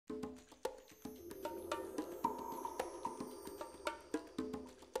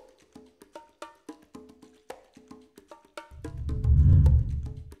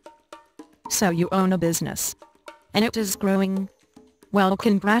So you own a business. And it is growing? Well,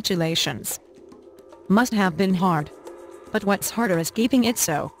 congratulations. Must have been hard. But what's harder is keeping it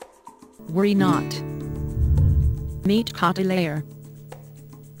so. Worry not. Meet Cautelare.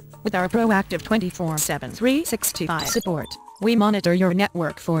 With our proactive 24/7 365 support, we monitor your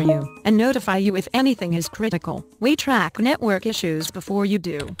network for you and notify you if anything is critical. We track network issues before you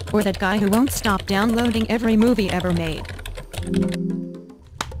do, or that guy who won't stop downloading every movie ever made.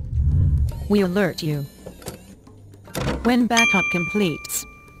 We alert you when backup completes,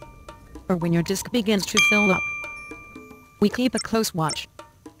 or when your disk begins to fill up. We keep a close watch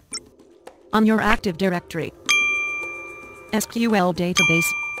on your Active Directory, SQL database,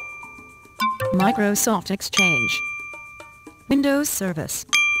 Microsoft Exchange, Windows Service,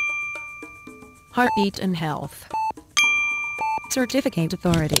 Heartbeat and Health, Certificate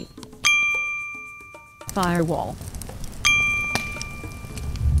Authority, Firewall.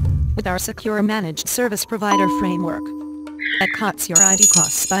 With our secure managed service provider framework that cuts your IT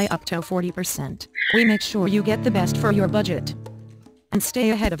costs by up to 40%, we make sure you get the best for your budget and stay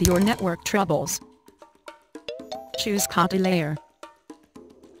ahead of your network troubles. Choose Cautelare,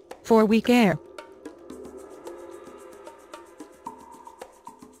 for we care.